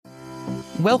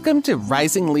Welcome to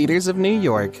Rising Leaders of New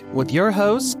York with your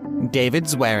host, David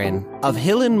Zwerin of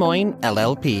Hill & Moyne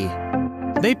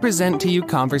LLP. They present to you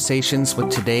conversations with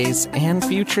today's and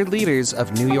future leaders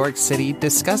of New York City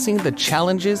discussing the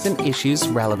challenges and issues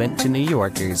relevant to New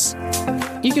Yorkers.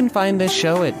 You can find this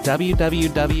show at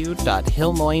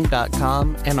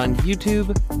www.hillmoyne.com and on YouTube,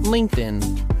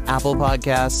 LinkedIn, Apple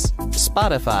Podcasts,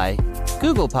 Spotify,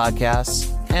 Google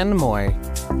Podcasts, and more.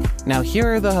 Now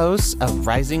here are the hosts of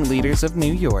Rising Leaders of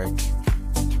New York.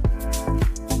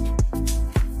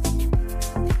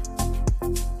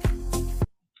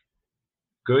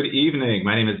 Good evening.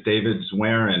 My name is David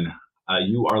Zwerin.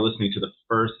 You are listening to the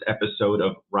first episode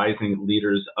of Rising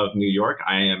Leaders of New York.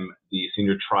 I am the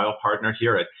senior trial partner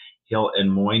here at Hill &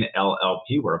 Moyne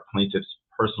LLP. We're a plaintiff's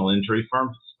personal injury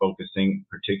firm focusing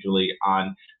particularly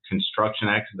on construction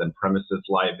accidents and premises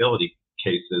liability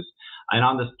cases. And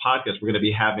on this podcast, we're going to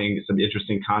be having some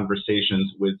interesting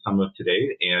conversations with some of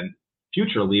today and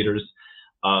future leaders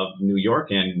of New York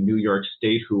and New York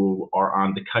State who are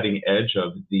on the cutting edge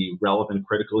of the relevant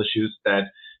critical issues that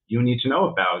you need to know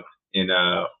about in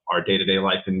our day-to-day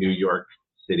life in New York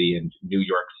City and New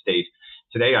York State.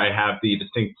 Today, I have the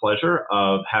distinct pleasure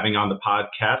of having on the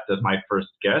podcast as my first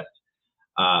guest,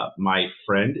 my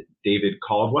friend, David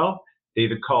Caldwell.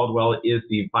 David Caldwell is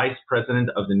the Vice President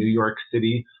of the New York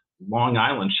City Long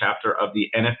Island chapter of the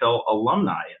NFL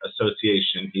Alumni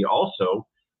Association. He also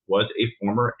was a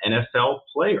former NFL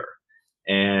player.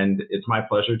 And it's my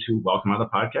pleasure to welcome on the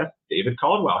podcast, David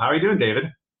Caldwell. How are you doing,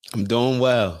 David? I'm doing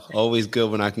well. Always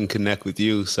good when I can connect with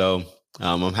you. So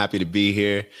I'm happy to be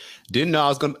here. Didn't know I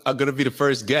was gonna be the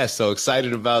first guest. So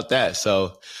excited about that.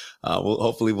 So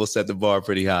hopefully we'll set the bar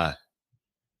pretty high.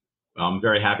 Well, I'm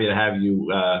very happy to have you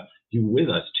with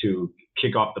us to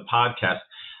kick off the podcast.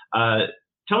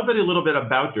 Tell everybody a little bit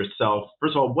about yourself.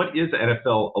 First of all, what is the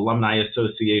NFL Alumni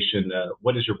Association?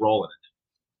 What is your role in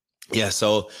it? Yeah,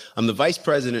 so I'm the vice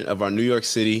president of our New York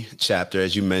City chapter,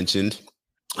 as you mentioned,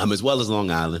 as well as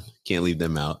Long Island. Can't leave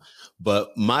them out.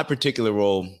 But my particular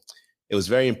role, it was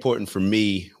very important for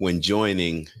me when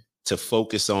joining to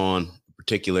focus on a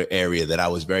particular area that I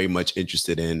was very much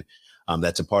interested in.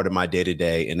 That's a part of my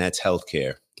day-to-day, and that's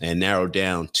healthcare, and narrowed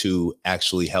down to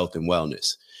actually health and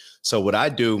wellness. So what I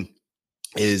do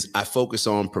is I focus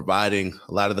on providing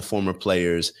a lot of the former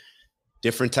players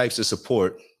different types of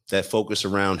support that focus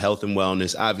around health and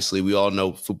wellness. Obviously, we all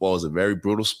know football is a very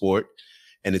brutal sport,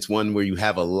 and it's one where you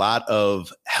have a lot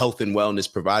of health and wellness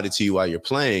provided to you while you're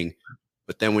playing.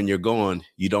 But then when you're gone,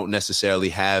 you don't necessarily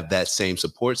have that same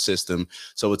support system.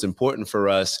 So it's important for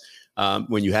us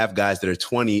when you have guys that are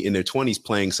in their 20s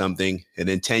playing something, and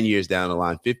then 10 years down the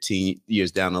line, 15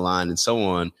 years down the line, and so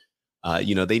on,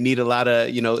 they need a lot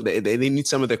of, they need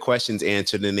some of their questions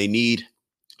answered, and they need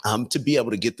to be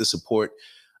able to get the support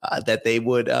that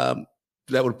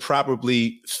would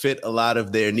probably fit a lot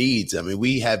of their needs. I mean,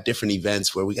 we have different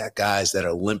events where we got guys that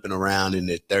are limping around in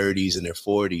their 30s and their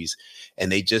 40s,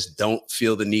 and they just don't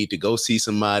feel the need to go see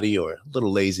somebody, or a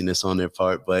little laziness on their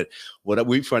part. But what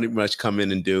we pretty much come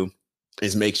in and do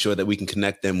is make sure that we can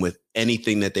connect them with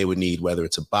anything that they would need, whether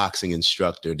it's a boxing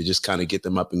instructor to just kind of get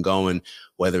them up and going,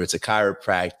 whether it's a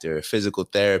chiropractor, a physical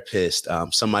therapist,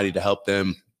 somebody to help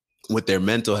them with their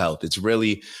mental health. It's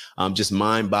really just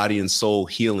mind, body, and soul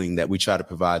healing that we try to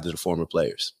provide to the former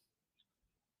players.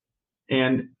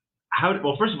 And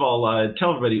first of all,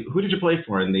 tell everybody, who did you play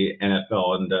for in the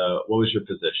NFL, and what was your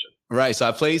position? Right. So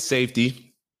I played safety.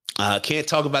 Can't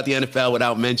talk about the NFL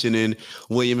without mentioning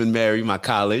William & Mary, my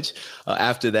college.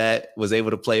 After that, was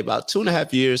able to play about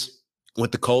 2.5 years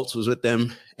with the Colts, was with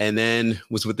them, and then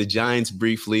was with the Giants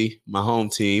briefly, my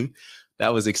home team.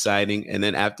 That was exciting. And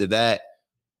then after that,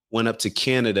 went up to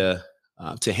Canada,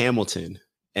 to Hamilton,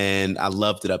 and I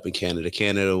loved it up in Canada.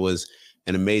 Canada was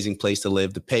an amazing place to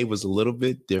live. The pay was a little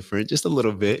bit different, just a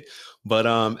little bit. But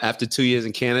after 2 years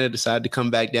in Canada, decided to come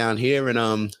back down here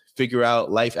and figure out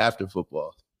life after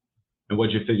football. And what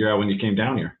did you figure out when you came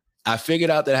down here? I figured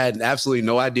out that I had absolutely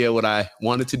no idea what I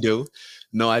wanted to do,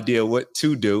 no idea what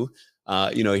to do.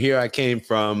 Here I came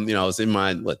from, I was in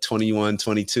my 21,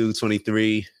 22,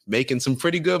 23, making some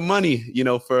pretty good money,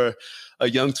 for a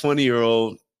young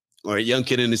 20-year-old or a young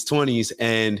kid in his 20s.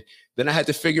 And then I had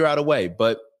to figure out a way.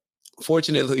 But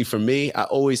fortunately for me, I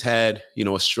always had,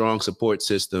 a strong support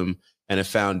system and a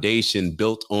foundation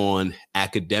built on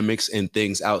academics and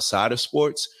things outside of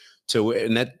sports.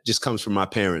 And that just comes from my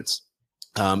parents.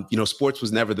 Sports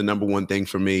was never the number one thing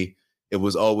for me. It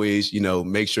was always,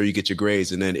 make sure you get your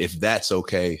grades. And then if that's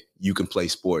okay, you can play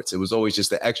sports. It was always just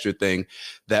the extra thing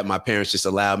that my parents just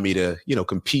allowed me to,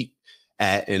 compete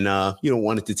at, and,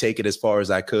 wanted to take it as far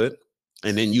as I could,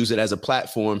 and then use it as a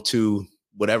platform to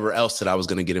whatever else that I was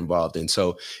going to get involved in.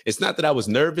 So it's not that I was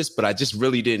nervous, but I just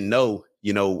really didn't know,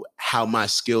 how my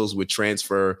skills would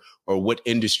transfer or what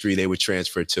industry they would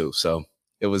transfer to. So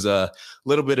it was a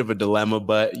little bit of a dilemma,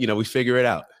 but, we figure it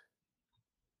out.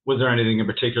 Was there anything in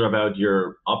particular about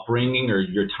your upbringing or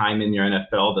your time in your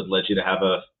NFL that led you to have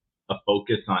a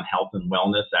focus on health and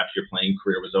wellness after your playing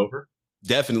career was over?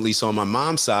 Definitely. So on my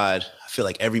mom's side, I feel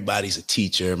like everybody's a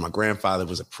teacher. My grandfather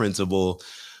was a principal.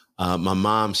 My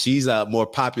mom, she's more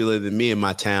popular than me in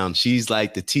my town. She's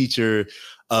like the teacher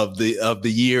of the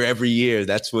year every year.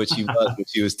 That's what she was when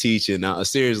she was teaching.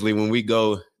 Seriously, when we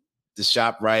go to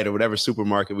ShopRite or whatever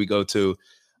supermarket we go to,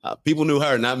 people knew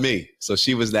her, not me. So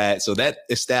she was that. So that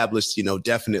established,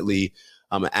 definitely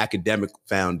an academic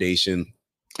foundation.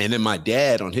 And then my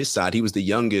dad on his side, he was the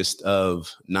youngest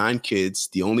of 9 kids,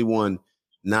 the only one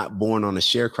not born on a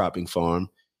sharecropping farm,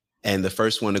 and the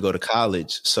first one to go to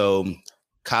college. So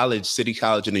City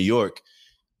College in New York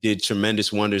did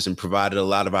tremendous wonders and provided a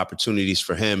lot of opportunities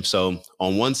for him. So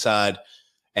on one side,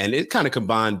 and it kind of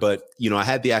combined, but, I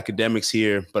had the academics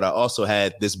here, but I also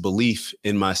had this belief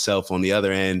in myself on the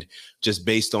other end, just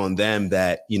based on them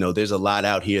that, there's a lot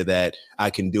out here that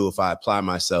I can do if I apply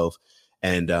myself,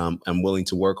 and I'm willing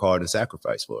to work hard and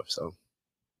sacrifice for. So.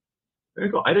 Very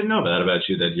cool. I didn't know that about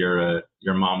you, that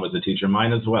your mom was a teacher.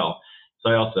 Mine as well. So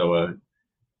I also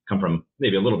come from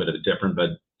maybe a little bit of a different but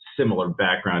similar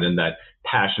background in that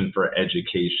passion for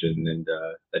education and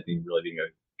that really being a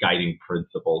guiding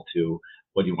principle to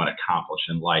what you want to accomplish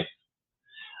in life.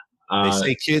 They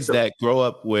say kids that grow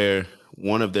up where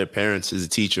one of their parents is a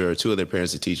teacher or two of their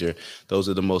parents are a teacher, those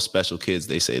are the most special kids.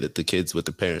 They say that the kids with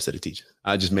the parents that are teachers.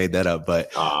 I just made that up,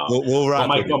 but we'll rock.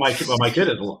 My kid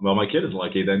is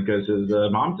lucky then because his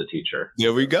mom's a teacher.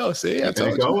 There we go. See, I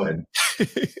told you.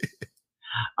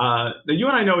 You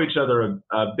and I know each other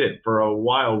a bit. For a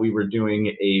while, we were doing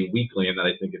a weekly, and then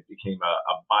I think it became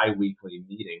a bi-weekly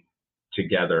meeting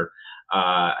together.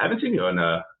 I haven't seen you in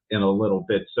a little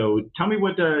bit, so tell me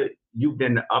what you've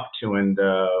been up to, and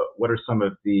what are some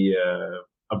of the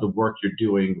work you're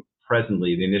doing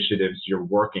presently, the initiatives you're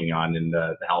working on in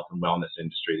the health and wellness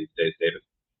industry these days,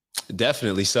 David?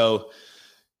 Definitely. So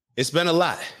it's been a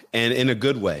lot, and in a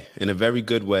good way, in a very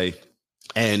good way.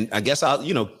 And I guess I'll,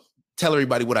 tell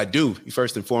everybody what I do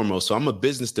first and foremost. So I'm a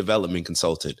business development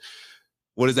consultant.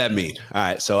 What does that mean? All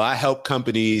right. So I help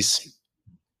companies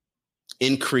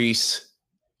increase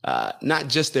not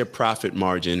just their profit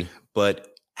margin, but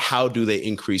how do they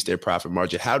increase their profit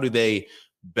margin? How do they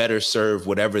better serve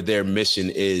whatever their mission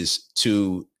is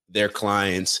to their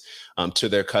clients, to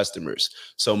their customers?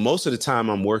 So most of the time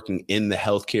I'm working in the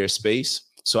healthcare space.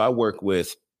 So I work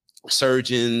with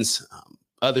surgeons,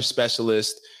 other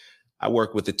specialists. I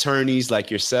work with attorneys like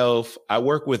yourself. I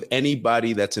work with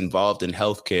anybody that's involved in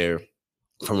healthcare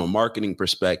from a marketing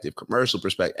perspective, commercial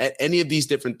perspective, any of these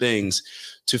different things,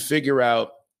 to figure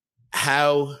out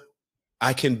how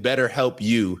I can better help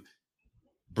you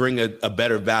bring a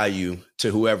better value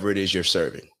to whoever it is you're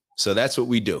serving. So that's what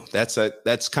we do. That's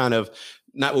kind of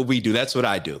not what we do. That's what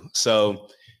I do. So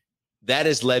that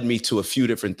has led me to a few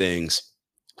different things,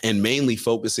 and mainly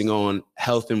focusing on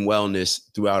health and wellness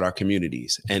throughout our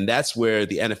communities. And that's where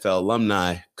the NFL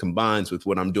alumni combines with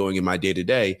what I'm doing in my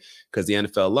day-to-day, because the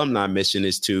NFL alumni mission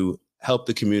is to help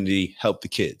the community, help the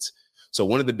kids. So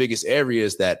one of the biggest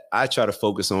areas that I try to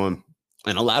focus on,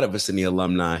 and a lot of us in the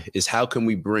alumni, is how can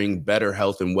we bring better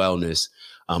health and wellness,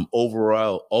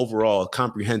 overall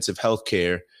comprehensive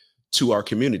healthcare to our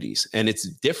communities. And it's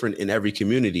different in every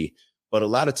community. But a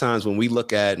lot of times when we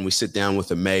look at and we sit down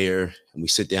with a mayor and we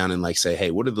sit down and say, hey,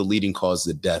 what are the leading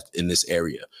causes of death in this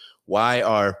area? Why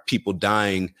are people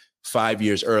dying 5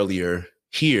 years earlier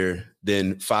here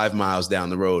than 5 miles down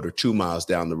the road or 2 miles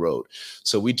down the road?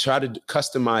 So we try to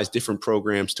customize different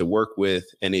programs to work with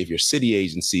any of your city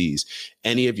agencies,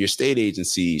 any of your state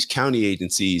agencies, county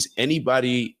agencies,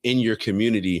 anybody in your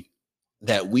community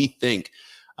that we think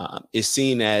is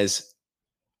seen as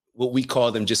what we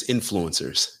call them just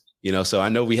influencers. So I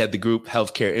know we had the group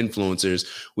healthcare influencers.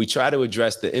 We try to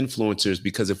address the influencers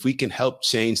because if we can help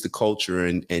change the culture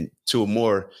and to a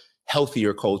more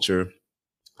healthier culture,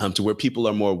 to where people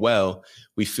are more well,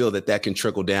 we feel that can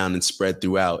trickle down and spread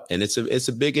throughout. And it's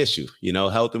a big issue,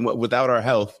 health, and without our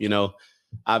health,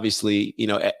 obviously,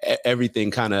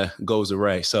 everything kind of goes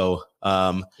awry. So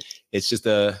it's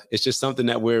just something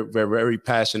that we're very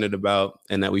passionate about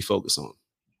and that we focus on.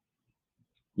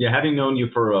 Yeah, having known you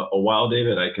for a while,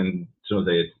 David, I can sort of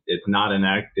say it's not an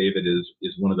act. David is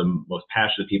one of the most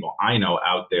passionate people I know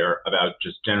out there about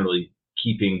just generally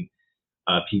keeping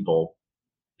people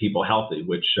healthy,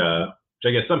 which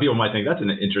I guess some people might think that's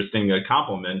an interesting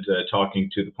compliment, talking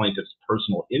to the plaintiff's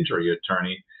personal injury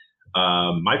attorney.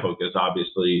 My focus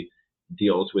obviously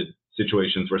deals with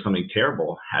situations where something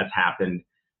terrible has happened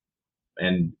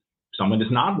and someone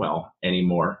is not well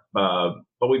anymore.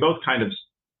 But we both kind of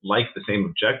like the same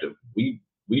objective. We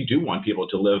do want people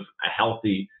to live a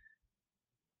healthy,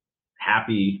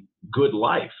 happy, good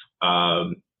life.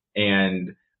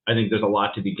 And I think there's a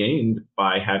lot to be gained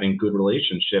by having good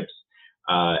relationships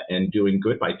and doing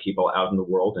good by people out in the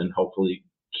world, and hopefully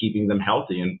keeping them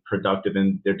healthy and productive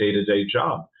in their day-to-day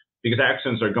job. Because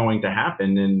accidents are going to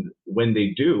happen, and when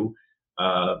they do,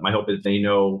 my hope is they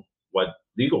know what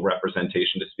legal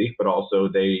representation to speak, but also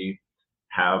they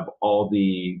have all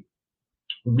the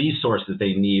resources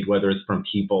they need, whether it's from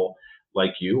people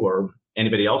like you or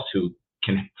anybody else who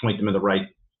can point them in the right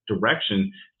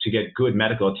direction to get good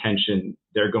medical attention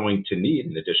they're going to need,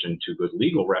 in addition to good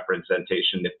legal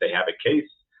representation if they have a case.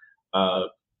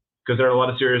 Because there are a lot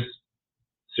of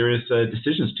serious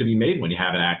decisions to be made when you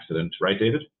have an accident, right,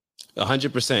 David?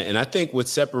 100%. And I think what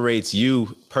separates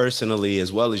you personally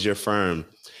as well as your firm,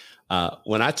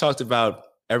 when I talked about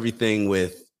everything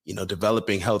with,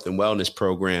 developing health and wellness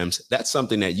programs, that's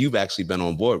something that you've actually been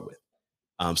on board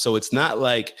with. So it's not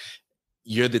like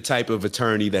you're the type of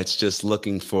attorney that's just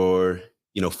looking for,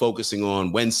 focusing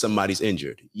on when somebody's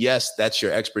injured. Yes, that's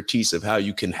your expertise of how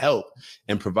you can help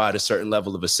and provide a certain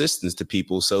level of assistance to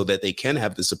people so that they can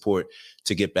have the support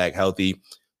to get back healthy.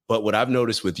 But what I've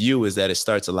noticed with you is that it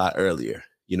starts a lot earlier.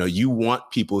 You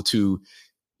want people to,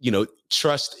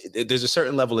 trust. There's a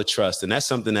certain level of trust. And that's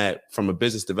something that, from a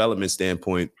business development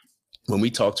standpoint, when we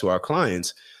talk to our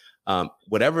clients,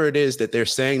 whatever it is that they're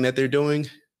saying that they're doing,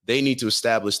 they need to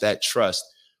establish that trust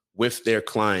with their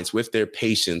clients, with their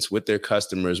patients, with their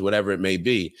customers, whatever it may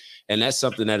be. And that's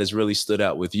something that has really stood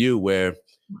out with you, where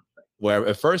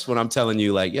at first, when I'm telling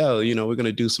you like, yo, we're going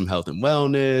to do some health and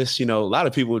wellness, a lot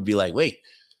of people would be like, wait,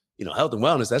 health and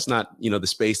wellness, that's not, the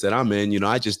space that I'm in.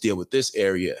 I just deal with this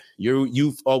area.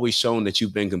 You've always shown that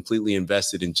you've been completely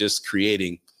invested in just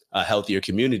creating healthier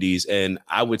communities. And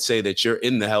I would say that you're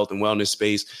in the health and wellness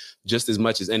space just as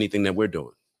much as anything that we're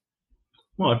doing.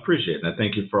 Well, I appreciate it. And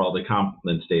thank you for all the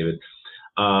compliments, David.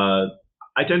 I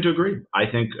tend to agree. I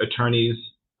think attorneys,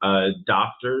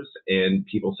 doctors, and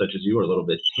people such as you are a little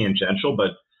bit tangential,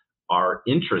 but are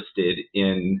interested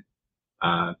in,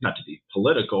 not to be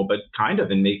political, but kind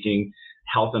of in making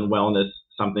health and wellness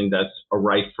something that's a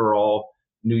right for all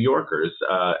New Yorkers,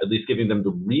 at least giving them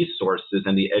the resources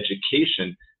and the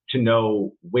education to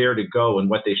know where to go and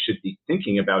what they should be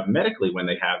thinking about medically when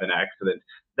they have an accident.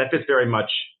 That fits very much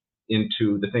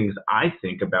into the things I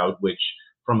think about, which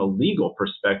from a legal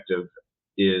perspective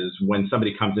is when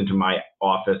somebody comes into my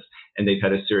office and they've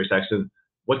had a serious accident,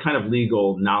 what kind of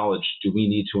legal knowledge do we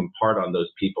need to impart on those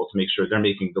people to make sure they're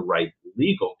making the right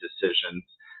legal decisions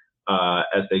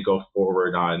as they go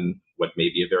forward on what may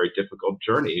be a very difficult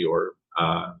journey or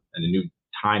and a new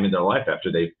time in their life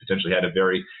after they've potentially had a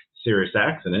very serious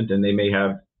accident, and they may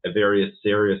have a very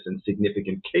serious and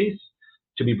significant case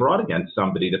to be brought against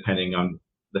somebody, depending on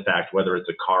the fact whether it's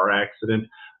a car accident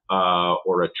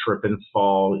or a trip and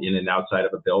fall in and outside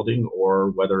of a building,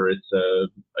 or whether it's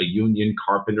a union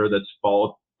carpenter that's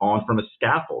fallen from a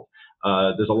scaffold.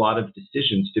 There's a lot of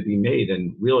decisions to be made,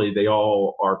 and really they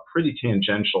all are pretty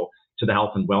tangential to the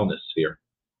health and wellness sphere.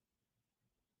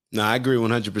 No, I agree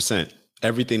 100%.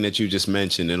 Everything that you just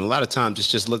mentioned. And a lot of times it's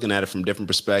just looking at it from different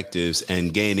perspectives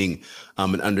and gaining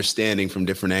an understanding from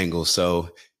different angles. So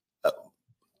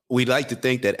we'd like to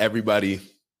think that everybody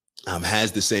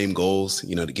has the same goals,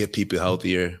 to get people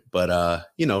healthier. But,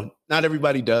 not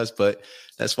everybody does. But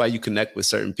that's why you connect with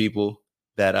certain people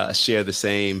that share the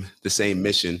same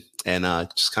mission, and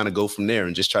just kind of go from there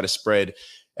and just try to spread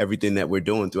everything that we're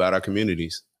doing throughout our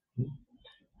communities.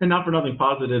 And not for nothing,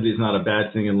 positivity is not a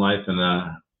bad thing in life. And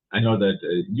I know that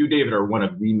you, David, are one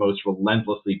of the most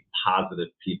relentlessly positive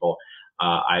people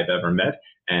I've ever met.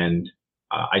 And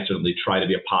I certainly try to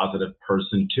be a positive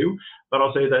person too. But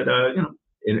I'll say that,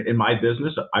 in my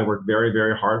business, I work very,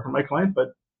 very hard for my clients, but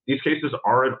these cases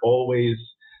aren't always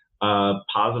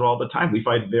positive all the time. We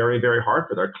fight very, very hard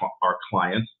for our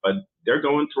clients, but they're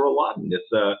going through a lot. And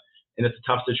it's a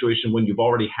tough situation when you've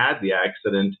already had the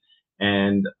accident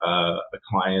and a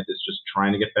client is just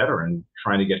trying to get better and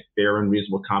trying to get fair and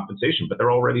reasonable compensation, but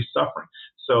they're already suffering.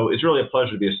 So it's really a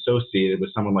pleasure to be associated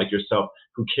with someone like yourself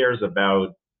who cares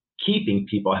about keeping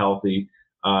people healthy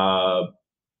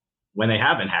when they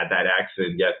haven't had that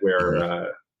accident yet,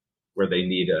 where they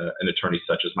need an attorney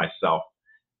such as myself.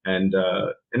 And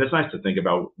it's nice to think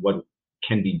about what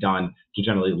can be done to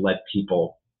generally let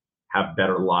people have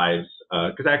better lives,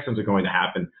 because accidents are going to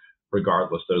happen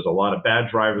regardless. There's a lot of bad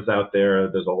drivers out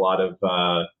there. There's a lot of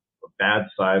bad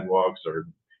sidewalks or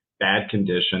bad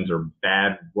conditions or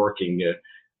bad working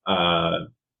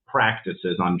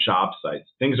practices on job sites.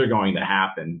 Things are going to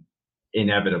happen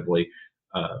inevitably,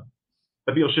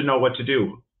 but people should know what to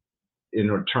do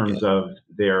in terms of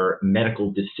their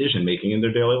medical decision making in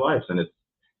their daily lives. And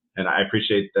I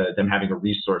appreciate them having a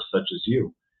resource such as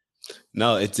you.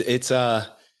 No, it's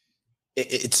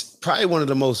probably one of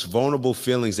the most vulnerable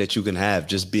feelings that you can have,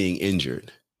 just being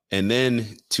injured. And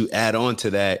then to add on to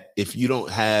that, if you don't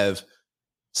have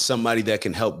somebody that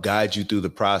can help guide you through the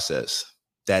process,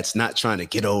 that's not trying to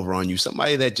get over on you,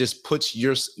 somebody that just puts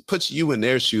you in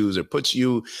their shoes, or puts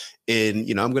you in,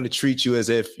 I'm going to treat you as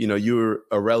if, you're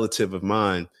a relative of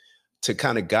mine, to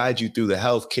kind of guide you through the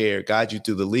healthcare, guide you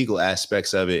through the legal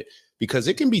aspects of it, because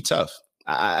it can be tough.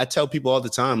 I tell people all the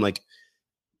time, like,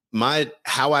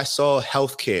 how I saw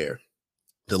healthcare,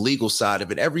 the legal side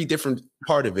of it, every different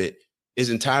part of it is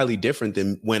entirely different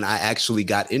than when I actually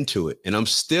got into it. And I'm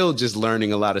still just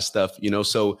learning a lot of stuff,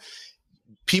 so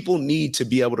people need to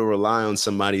be able to rely on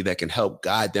somebody that can help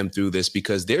guide them through this,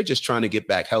 because they're just trying to get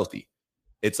back healthy.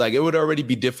 It's like, it would already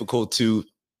be difficult to,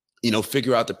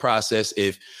 figure out the process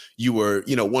if you were,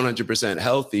 100%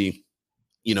 healthy.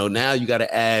 Now you got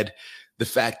to add the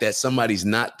fact that somebody's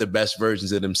not the best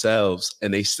versions of themselves,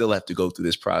 and they still have to go through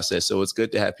this process. So it's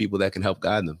good to have people that can help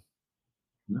guide them.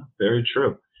 No, very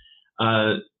true.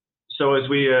 So as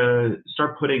we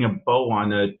start putting a bow on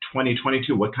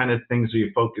 2022, what kind of things are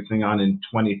you focusing on in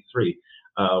 23?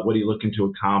 What are you looking to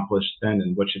accomplish then,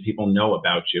 and what should people know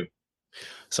about you?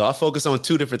 So I'll focus on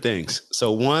two different things.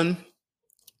 So one,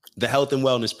 the health and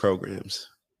wellness programs,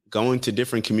 going to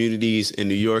different communities in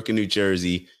New York and New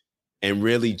Jersey, and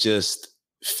really just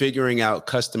figuring out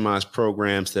customized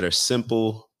programs that are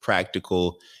simple,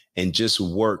 practical, and just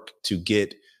work to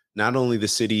get not only the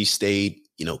city, state,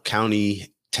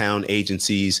 county, town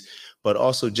agencies, but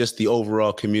also just the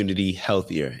overall community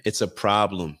healthier. It's a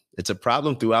problem. It's a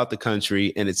problem throughout the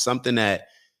country, and it's something that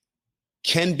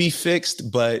can be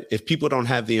fixed. But if people don't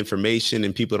have the information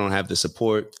and people don't have the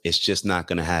support, it's just not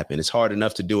going to happen. It's hard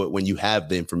enough to do it when you have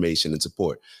the information and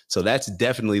support. So that's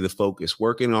definitely the focus,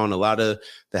 working on a lot of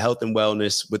the health and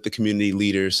wellness with the community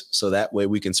leaders, so that way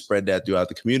we can spread that throughout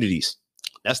the communities.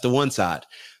 That's the one side.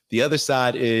 The other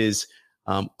side is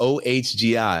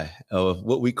OHGI,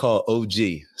 what we call OG.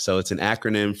 So it's an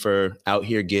acronym for Out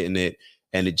Here Getting It.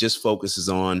 And it just focuses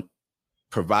on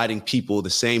providing people the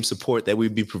same support that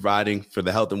we'd be providing for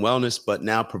the health and wellness, but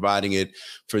now providing it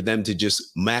for them to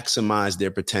just maximize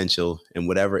their potential in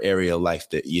whatever area of life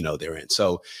that, they're in.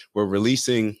 So we're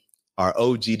releasing our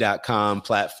OG.com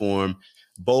platform.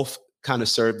 Both kind of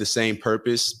serve the same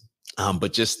purpose,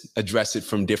 but just address it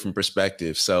from different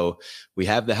perspectives. So we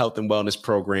have the health and wellness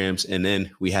programs, and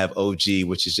then we have OG,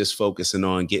 which is just focusing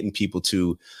on getting people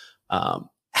to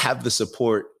have the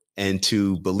support and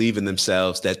to believe in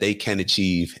themselves that they can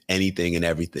achieve anything and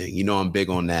everything. I'm big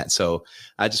on that. So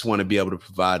I just want to be able to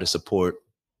provide a support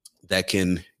that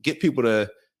can get people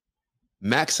to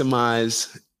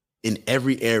maximize in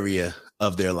every area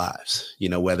of their lives,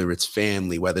 whether it's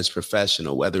family, whether it's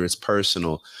professional, whether it's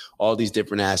personal, all these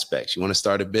different aspects. You want to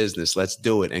start a business, let's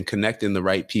do it, and connecting the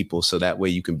right people, so that way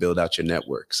you can build out your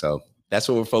network. So that's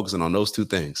what we're focusing on, those two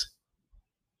things.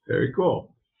 Very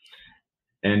cool.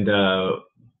 And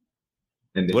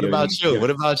what about you? What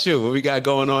about you? What we got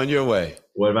going on your way?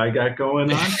 What have I got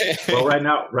going on? Well, right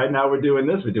now we're doing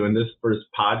this. We're doing this first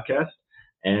podcast,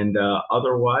 and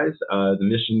otherwise, the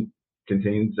mission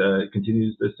continues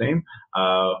the same.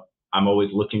 I'm always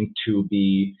looking to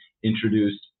be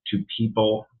introduced to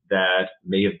people that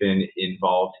may have been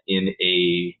involved in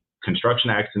a construction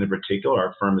accident in particular.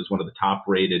 Our firm is one of the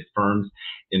top-rated firms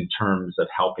in terms of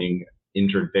helping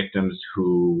injured victims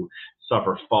who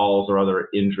suffer falls or other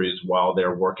injuries while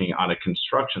they're working on a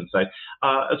construction site,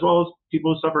 as well as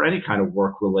people who suffer any kind of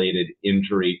work-related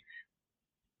injury,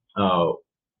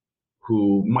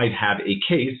 who might have a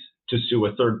case to sue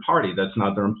a third party that's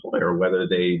not their employer, whether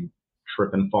they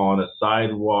trip and fall on a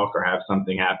sidewalk or have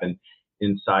something happen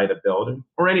inside a building,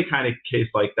 or any kind of case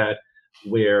like that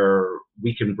where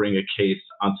we can bring a case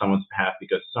on someone's behalf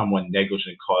because someone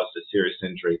negligent caused a serious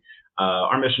injury.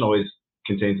 Our mission always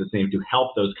contains the same, to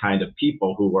help those kind of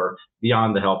people who are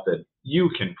beyond the help that you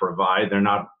can provide. They're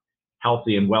not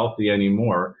healthy and wealthy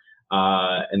anymore,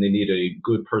 and they need a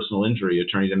good personal injury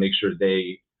attorney to make sure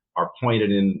they are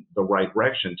pointed in the right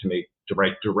direction, to make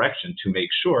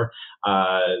sure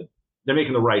they're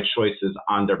making the right choices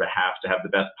on their behalf to have the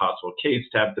best possible case,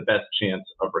 to have the best chance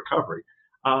of recovery.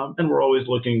 And we're always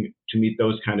looking to meet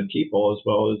those kind of people, as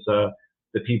well as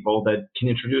the people that can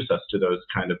introduce us to those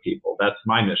kind of people. That's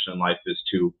my mission in life, is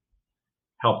to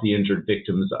help the injured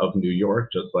victims of New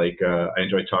York, just like I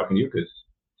enjoy talking to you, because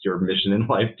it's your mission in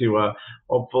life to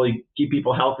hopefully keep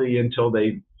people healthy until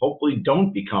they hopefully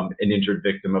don't become an injured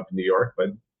victim of New York, but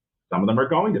some of them are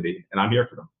going to be, and I'm here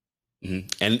for them.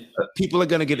 Mm-hmm. And people are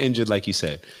going to get injured, like you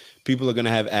said. People are going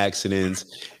to have accidents.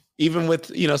 Even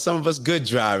with, some of us good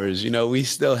drivers, we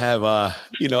still have,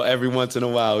 every once in a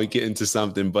while we get into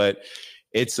something. But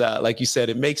it's like you said,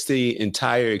 it makes the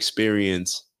entire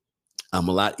experience a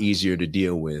lot easier to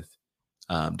deal with,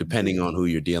 depending on who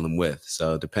you're dealing with.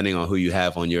 So depending on who you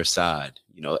have on your side,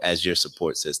 as your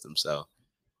support system. So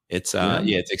it's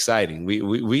it's exciting.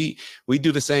 We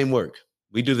do the same work.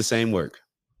 We do the same work.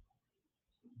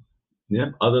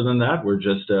 Yeah. Other than that, we're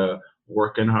just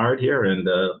working hard here and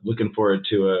looking forward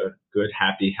to a good,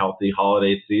 happy, healthy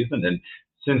holiday season. And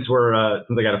since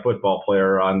since I got a football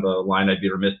player on the line, I'd be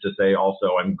remiss to say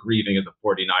also I'm grieving as a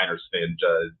 49ers fan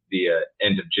the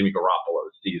end of Jimmy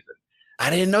Garoppolo's season. I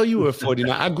didn't know you were a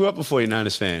 49. I grew up a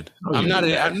 49ers fan. Oh, I'm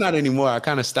not anymore. I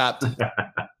kind of stopped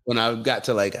when I got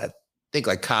to I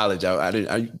think college.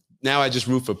 Now I just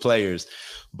root for players.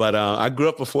 But I grew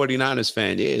up a 49ers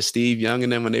fan. Yeah, Steve Young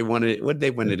and them, when they won it, what did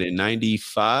they win it in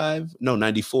 95? No,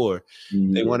 94.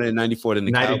 They won it in 94. Then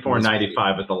the 94, Cowboys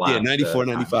 95 was the last. Yeah, 94,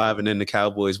 95. And then the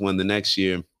Cowboys won the next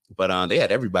year. But they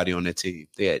had everybody on their team.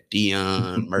 They had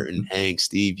Deion, Merton, Hank,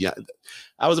 Steve Young.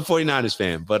 I was a 49ers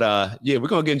fan. But we're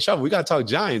going to get in trouble. We got to talk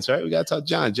Giants, right? We got to talk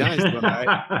Giants. Giants doing all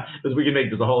right. Because we can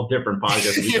make this a whole different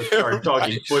podcast. We just start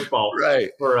talking football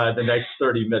for the next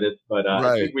 30 minutes. But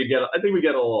I think we get a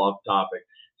little off topic.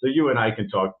 So you and I can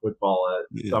talk football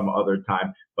some other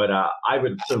time. But I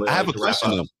would certainly I have a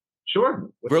question though. Sure.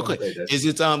 Real quick. Is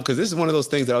it because this is one of those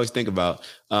things that I always think about.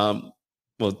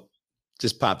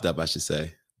 Just popped up, I should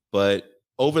say. But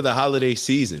over the holiday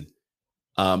season,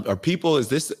 is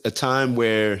this a time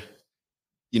where,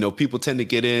 people tend to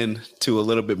get into a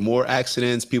little bit more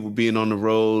accidents, people being on the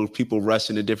road, people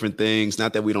rushing to different things?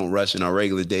 Not that we don't rush in our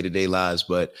regular day-to-day lives,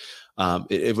 but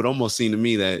it would almost seem to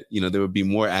me that, there would be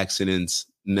more accidents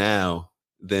now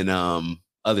than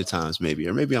other times, maybe,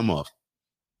 or maybe I'm off.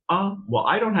 Well,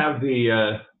 I don't have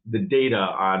the data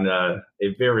on a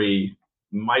very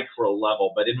micro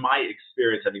level, but in my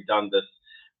experience, having done this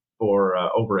for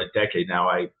over a decade now,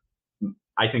 I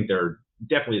think there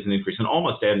definitely is an increase in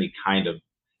almost any kind of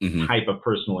type of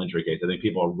personal injury case. I think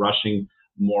people are rushing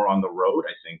more on the road.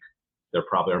 I think there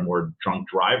probably are more drunk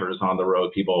drivers on the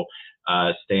road. People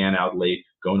staying out late,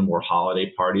 going to more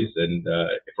holiday parties, and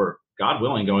if we're, God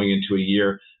willing, going into a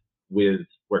year where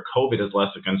COVID is less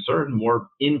a concern, more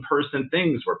in-person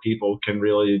things where people can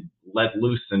really let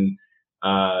loose and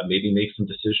maybe make some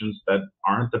decisions that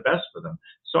aren't the best for them.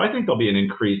 So I think there'll be an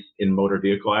increase in motor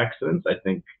vehicle accidents. I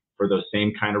think for those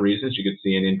same kind of reasons, you could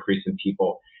see an increase in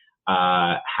people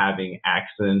having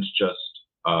accidents just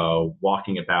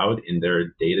walking about in their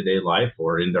day-to-day life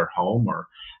or in their home or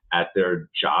at their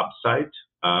job site.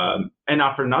 And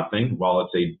not for nothing, while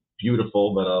it's a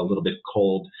beautiful but a little bit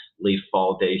cold late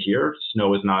fall day here,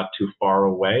 snow is not too far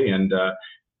away, and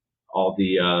all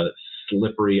the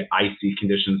slippery, icy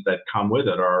conditions that come with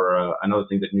it are another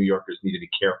thing that New Yorkers need to be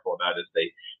careful about as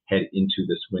they head into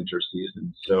this winter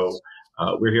season. So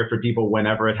we're here for people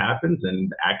whenever it happens,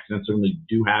 and accidents certainly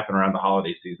do happen around the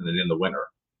holiday season and in the winter.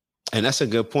 And that's a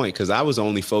good point, because I was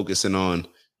only focusing on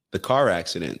the car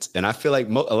accidents. And I feel like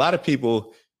a lot of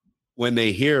people, when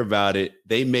they hear about it,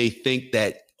 they may think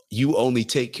that you only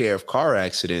take care of car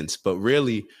accidents, but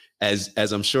really, as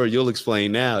I'm sure you'll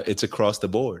explain now, it's across the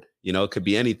board. It could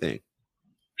be anything.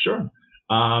 Sure.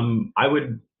 I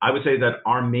would say that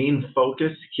our main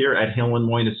focus here at Hill and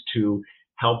Moyne is to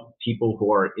help people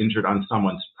who are injured on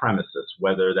someone's premises,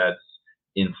 whether that's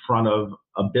in front of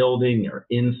a building or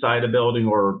inside a building,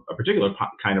 or a particular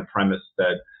kind of premise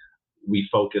that we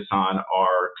focus on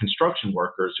are construction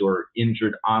workers who are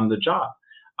injured on the job.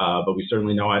 But we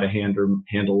certainly know how to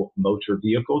handle motor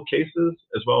vehicle cases,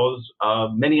 as well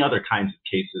as many other kinds of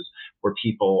cases where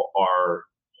people are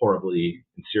horribly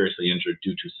and seriously injured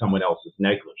due to someone else's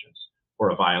negligence or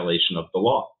a violation of the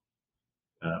law.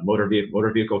 Motor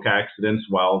vehicle accidents,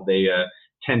 while they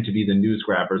tend to be the news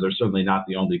grabbers, are certainly not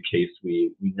the only case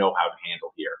we know how to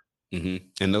handle here.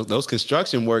 Mm-hmm. And those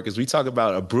construction workers, we talk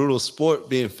about a brutal sport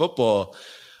being football.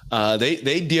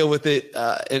 They deal with it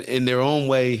in their own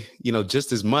way,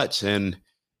 just as much. And,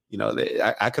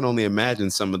 I can only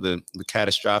imagine some of the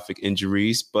catastrophic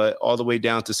injuries, but all the way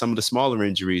down to some of the smaller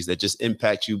injuries that just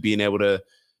impact you being able to,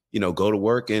 go to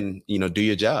work and, do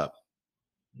your job.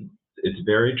 It's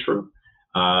very true.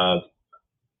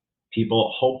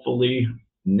 People hopefully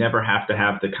never have to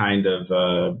have the kind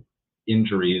of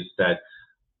injuries that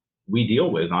we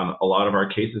deal with on a lot of our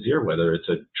cases here, whether it's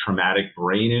a traumatic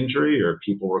brain injury or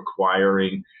people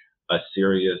requiring a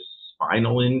serious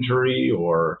spinal injury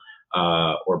or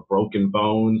broken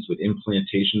bones with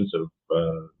implantations of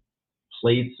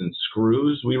plates and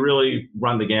screws. We really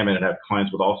run the gamut and have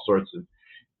clients with all sorts of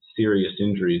serious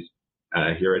injuries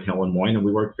here at Hill and Moyne, and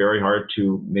we work very hard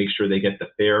to make sure they get the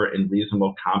fair and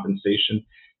reasonable compensation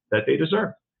that they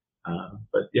deserve.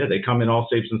 But yeah, they come in all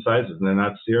shapes and sizes, and they're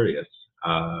not serious.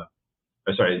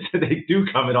 They do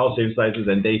come in all shapes and sizes,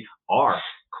 and they are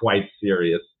quite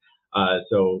serious.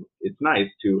 So it's nice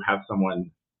to have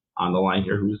someone on the line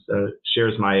here who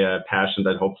shares my passion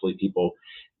that hopefully people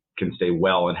can stay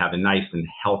well and have a nice and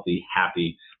healthy,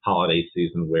 happy holiday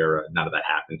season where none of that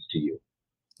happens to you.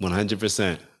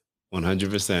 100%.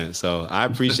 100%. So I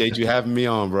appreciate you having me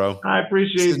on, bro. I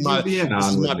appreciate you being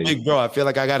on with me. Big bro. I feel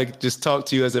like I got to just talk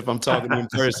to you as if I'm talking in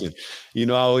person. I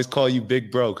always call you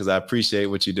big bro because I appreciate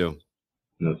what you do.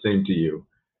 No, same to you.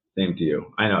 Same to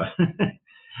you. I know.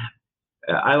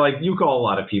 You call a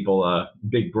lot of people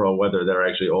big bro, whether they're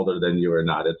actually older than you or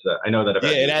not. It's I know that.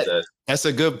 That's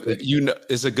a good.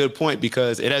 It's a good point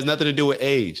because it has nothing to do with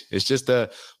age. It's just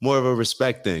more of a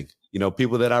respect thing.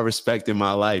 People that I respect in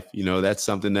my life. That's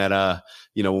something that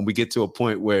when we get to a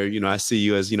point where I see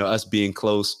you as us being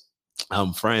close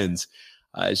friends.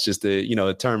 It's just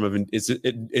a term of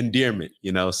endearment.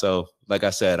 So like I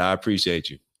said, I appreciate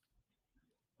you.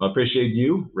 I appreciate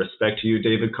you. Respect to you,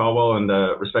 David Caldwell, and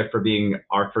respect for being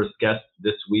our first guest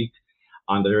this week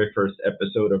on the very first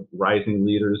episode of Rising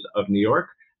Leaders of New York.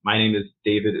 My name is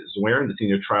David Zwerin, the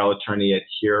senior trial attorney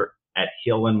here at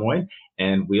Hill and Moyne,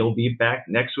 and we'll be back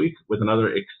next week with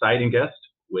another exciting guest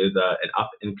with an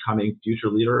up-and-coming future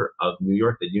leader of New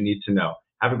York that you need to know.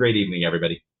 Have a great evening,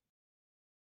 everybody.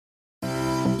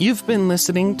 You've been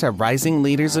listening to Rising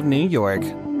Leaders of New York,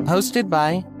 hosted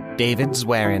by David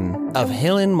Zwerin of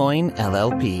Hill and Moyne,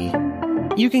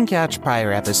 LLP. You can catch prior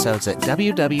episodes at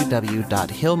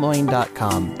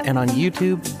www.hillmoyne.com and on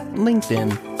YouTube,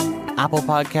 LinkedIn, Apple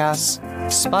Podcasts,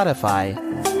 Spotify,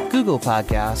 Google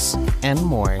Podcasts, and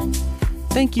more.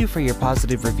 Thank you for your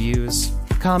positive reviews,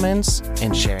 comments,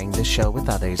 and sharing the show with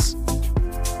others.